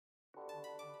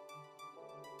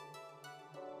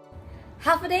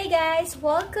Half a day, guys!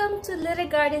 Welcome to Little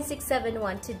Garden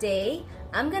 671. Today,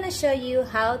 I'm gonna show you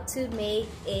how to make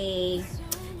a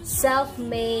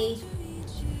self-made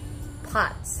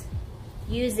pot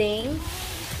using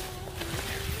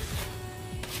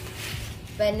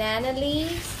banana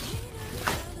leaves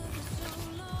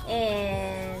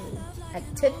and a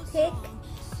toothpick.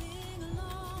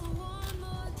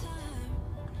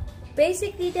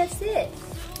 Basically, that's it.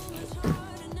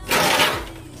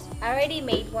 I already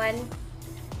made one,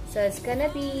 so it's gonna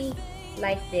be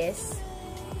like this,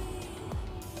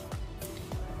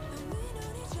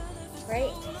 right?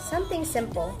 Something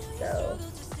simple. So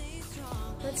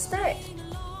let's start.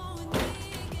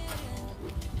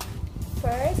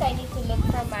 First, I need to look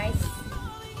for my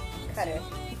cutter.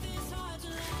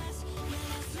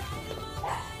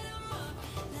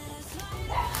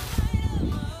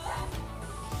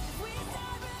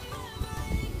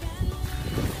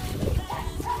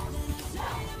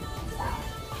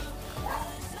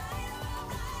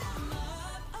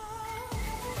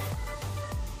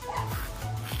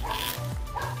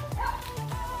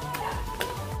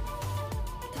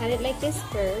 Cut it like this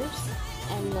first,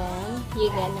 and then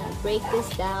you're gonna break this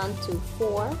down to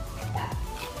 4.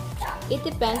 It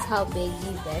depends how big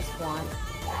you guys want.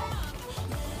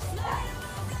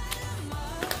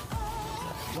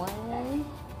 1,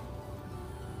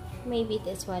 maybe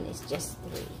this one is just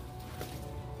 3.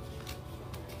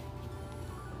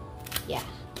 Yeah,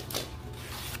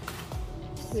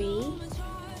 3.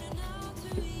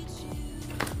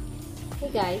 Hey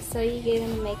guys, so you're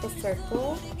gonna make a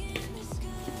circle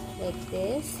like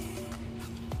this,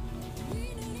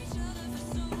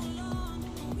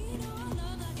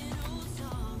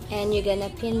 and you're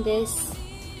gonna pin this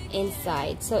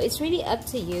inside. So it's really up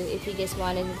to you if you just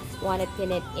want to pin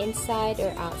it inside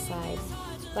or outside,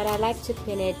 but I like to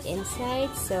pin it inside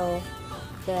so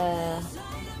the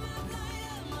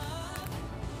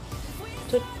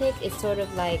toothpick is sort of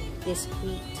like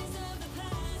discreet.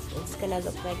 It's gonna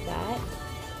look like that,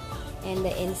 and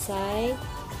the inside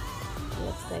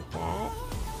looks like that.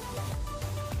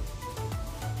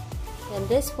 And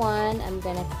this one, I'm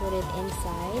gonna put it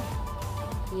inside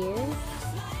here.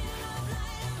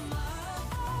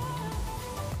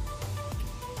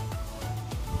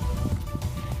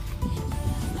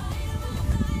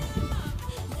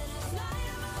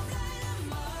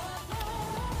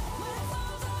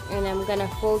 And I'm gonna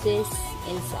fold this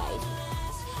inside.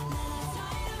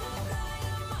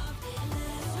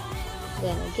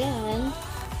 Then again,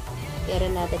 get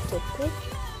another toothpick,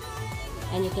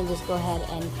 and you can just go ahead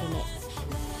and pin it.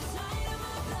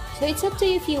 So it's up to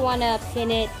you if you want to pin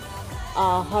it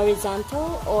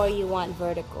horizontal or you want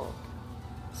vertical.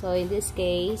 So in this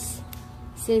case,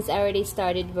 since I already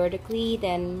started vertically,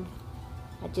 then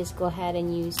I just go ahead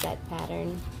and use that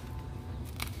pattern.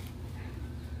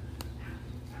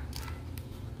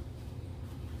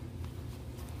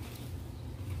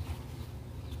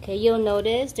 Okay, you'll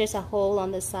notice there's a hole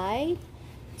on the side.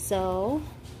 So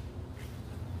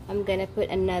I'm gonna put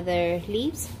another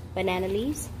leaves, banana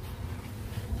leaves,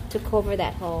 to cover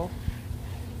that hole.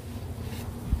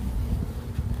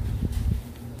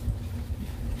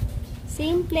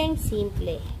 Simpleng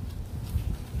simple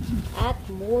at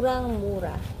murang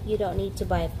mura. You don't need to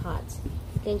buy pots.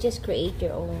 You can just create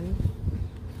your own.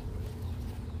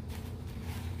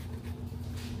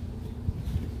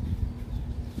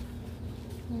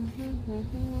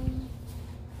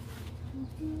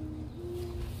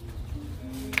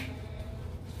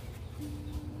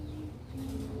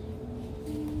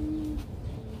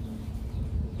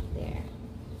 There.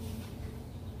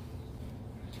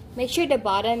 Make sure the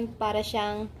bottom para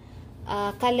siyang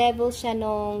ka-level siya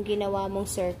nung ginawa mong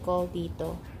circle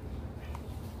dito.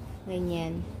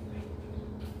 Ganyan.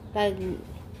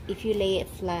 If you lay it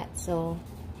flat, so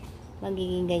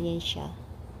magiging ganyan siya.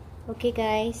 Okay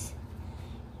guys.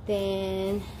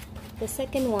 Then the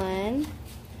second one,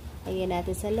 lagyan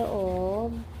natin sa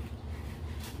loob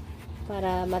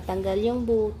para matanggal yung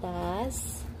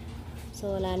butas.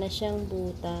 So wala na siyang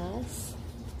butas.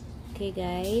 Okay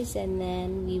guys, and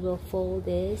then we will fold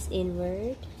this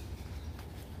inward.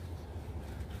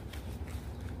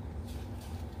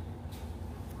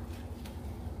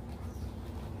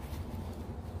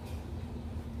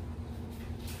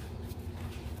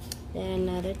 Then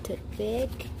another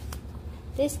toothpick.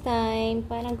 This time,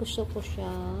 parang gusto ko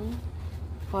siyang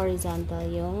horizontal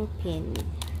yung pin.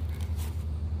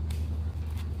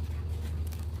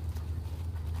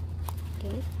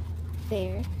 Okay,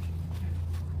 there.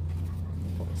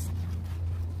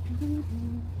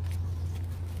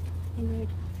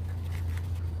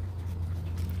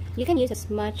 You can use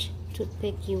as much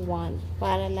toothpick you want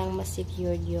para lang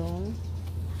ma-secure yung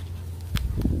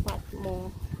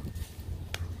mo.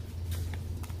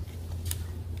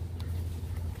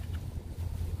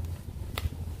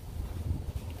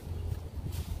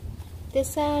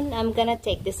 This one, I'm gonna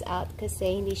take this out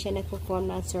kasi hindi siya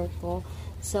nagpo-form ng circle.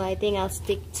 So, I think I'll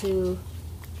stick to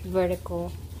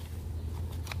vertical.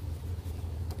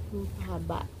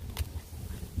 Haba.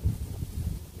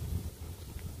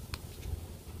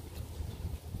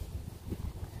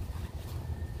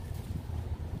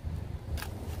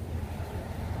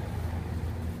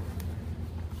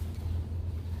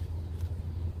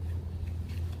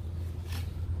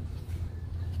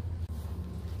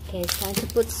 Okay, it's time to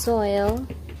put soil.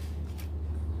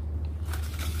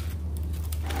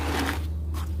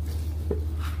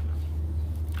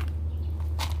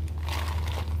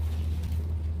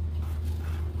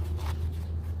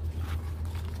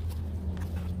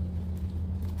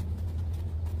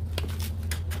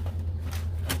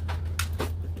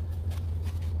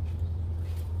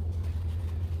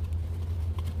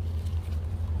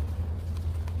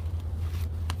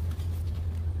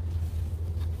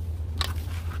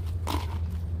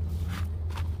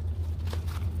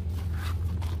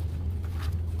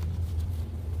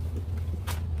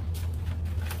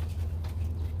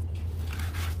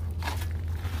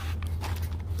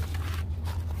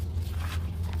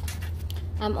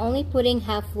 I'm only putting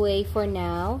halfway for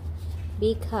now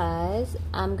because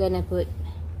I'm gonna put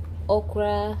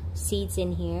okra seeds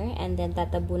in here and then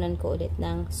tatabunan ko ulit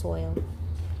ng soil.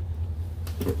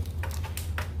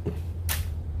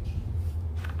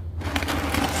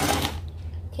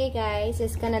 Okay guys,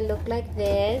 it's gonna look like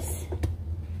this.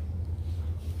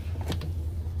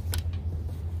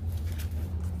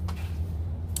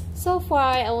 So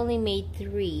far I only made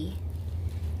 3.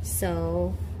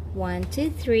 So 1,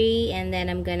 2, 3, and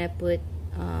then I'm gonna put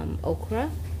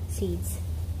okra seeds.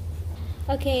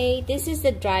 Okay, this is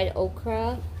the dried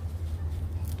okra.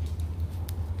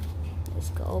 Let's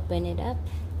go open it up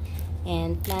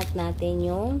and plant natin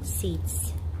yung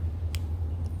seeds.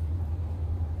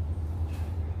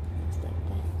 Just like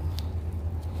that.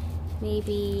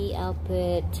 Maybe I'll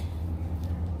put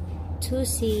 2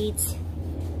 seeds.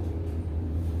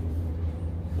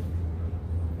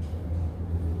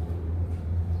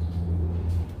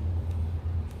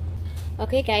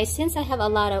 Okay guys, since I have a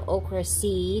lot of okra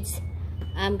seeds,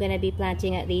 I'm gonna be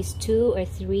planting at least 2 or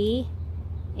 3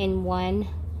 in one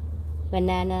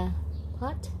banana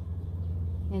pot,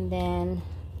 and then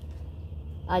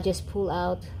I'll just pull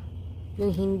out yung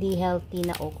hindi healthy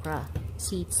na okra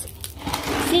seeds,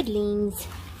 seedlings.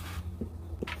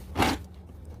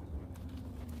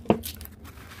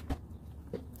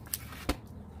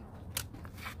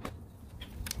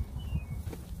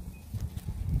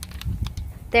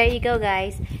 There you go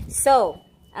guys. So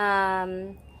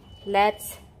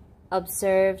let's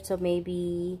observe, so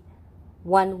maybe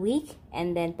 1 week,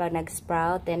 and then pag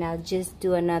nag-sprout, then I'll just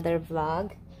do another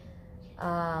vlog,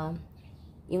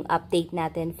 yung update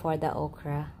natin for the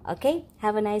okra. Okay,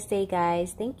 have a nice day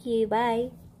guys. Thank you,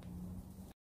 bye.